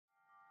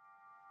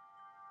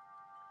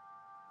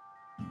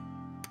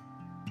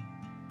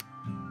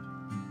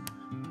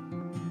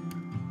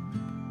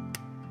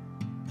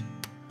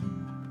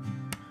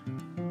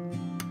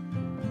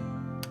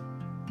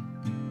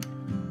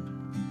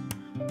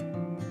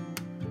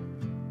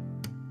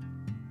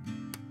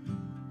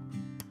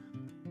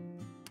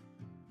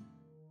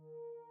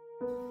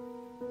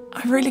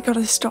I've really got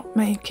to stop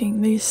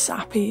making these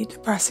sappy,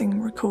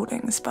 depressing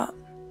recordings, but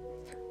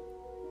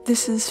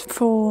this is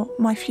for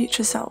my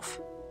future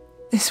self.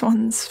 This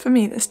one's for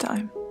me this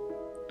time.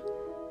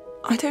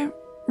 I don't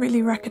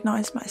really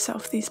recognise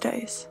myself these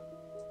days.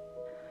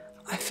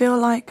 I feel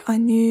like I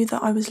knew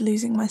that I was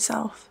losing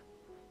myself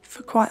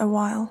for quite a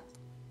while.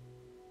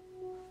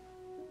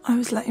 I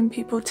was letting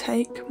people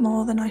take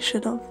more than I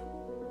should have.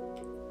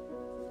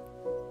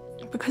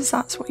 Because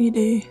that's what you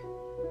do.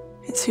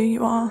 It's who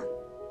you are.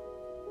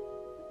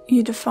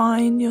 You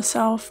define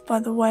yourself by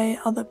the way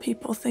other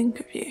people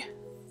think of you.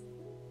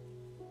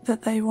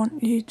 That they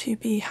want you to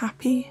be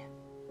happy.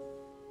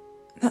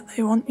 That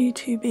they want you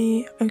to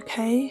be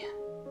okay,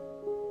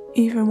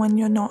 even when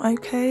you're not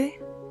okay.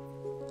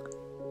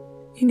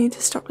 You need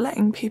to stop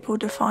letting people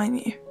define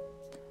you.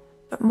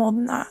 But more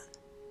than that,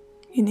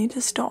 you need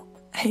to stop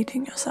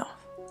hating yourself.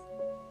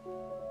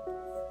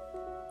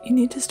 You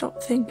need to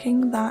stop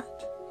thinking that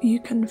you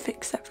can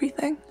fix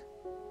everything,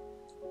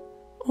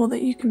 or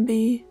that you can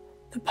be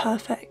the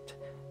perfect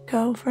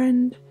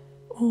girlfriend,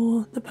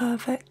 or the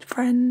perfect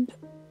friend,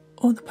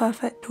 or the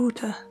perfect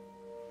daughter.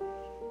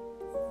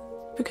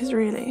 Because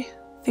really,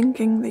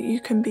 thinking that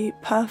you can be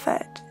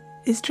perfect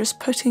is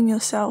just putting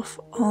yourself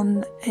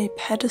on a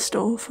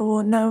pedestal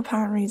for no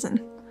apparent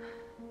reason.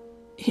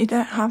 You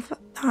don't have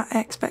that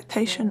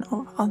expectation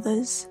of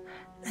others,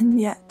 and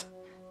yet,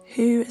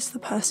 who is the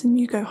person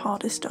you go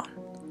hardest on?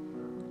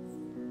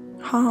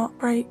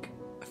 Heartbreak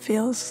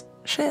feels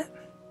shit.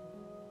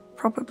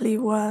 Probably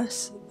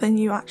worse than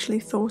you actually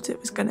thought it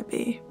was going to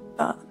be,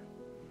 but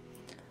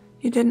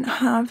you didn't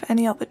have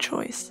any other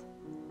choice.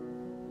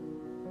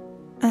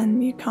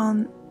 And you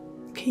can't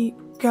keep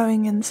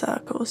going in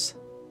circles.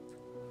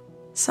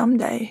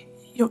 Someday,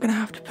 you're going to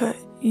have to put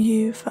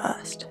you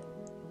first.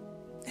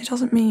 It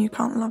doesn't mean you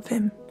can't love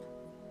him.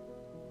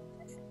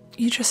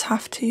 You just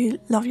have to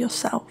love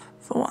yourself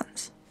for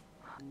once.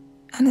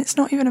 And it's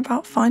not even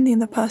about finding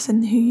the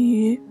person who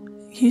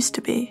you used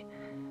to be.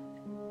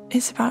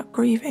 It's about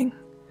grieving,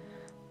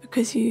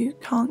 because you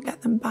can't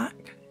get them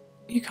back.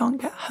 You can't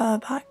get her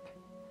back.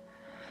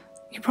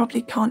 You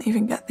probably can't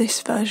even get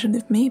this version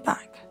of me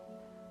back,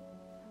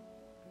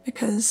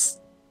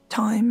 because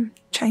time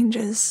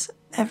changes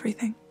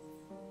everything.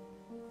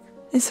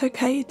 It's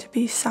okay to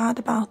be sad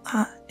about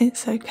that.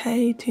 It's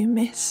okay to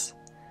miss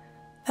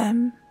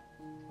them,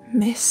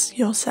 miss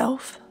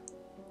yourself,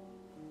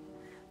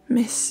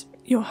 miss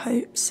your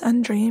hopes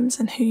and dreams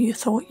and who you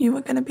thought you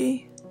were going to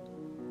be.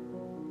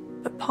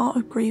 But part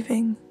of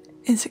grieving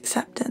is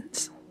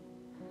acceptance,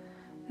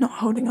 not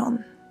holding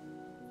on,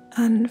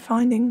 and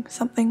finding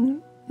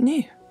something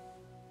new.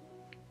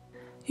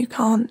 You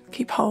can't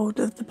keep hold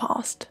of the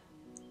past.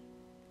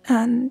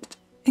 And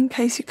in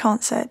case you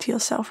can't say it to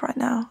yourself right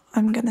now,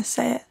 I'm going to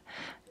say it,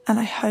 and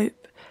I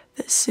hope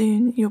that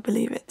soon you'll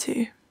believe it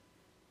too.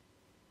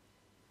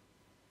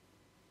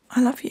 I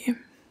love you.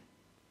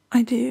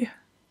 I do.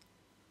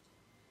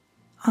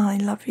 I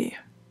love you.